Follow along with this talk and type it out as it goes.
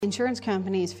Insurance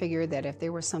companies figured that if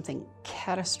there was something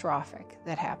catastrophic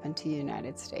that happened to the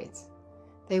United States,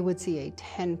 they would see a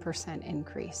 10%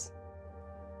 increase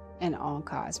in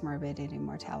all-cause morbidity and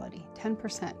mortality.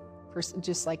 10% for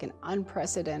just like an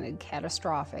unprecedented,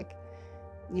 catastrophic,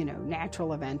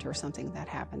 natural event or something that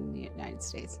happened in the United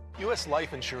States. U.S.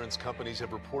 life insurance companies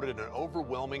have reported an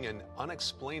overwhelming and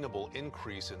unexplainable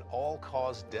increase in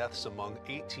all-cause deaths among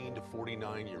 18 to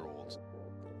 49-year-olds.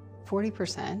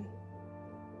 40%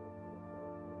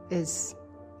 is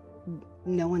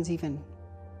no one's even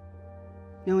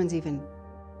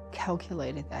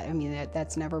calculated that. I mean,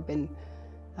 that's never been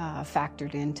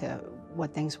factored into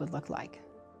what things would look like.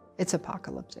 It's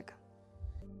apocalyptic.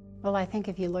 Well, I think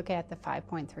if you look at the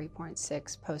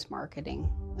 5.3.6 post-marketing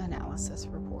analysis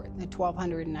report, the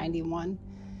 1,291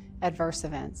 adverse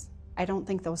events, I don't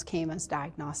think those came as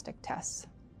diagnostic tests.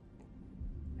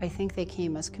 I think they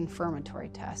came as confirmatory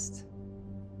tests.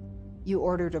 You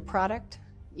ordered a product,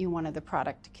 you wanted the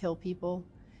product to kill people.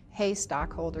 Hey,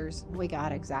 stockholders, we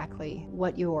got exactly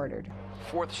what you ordered.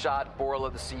 Fourth shot,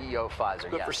 Bourla, the CEO of Pfizer.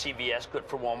 Good for CVS, good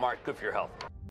for Walmart, good for your health.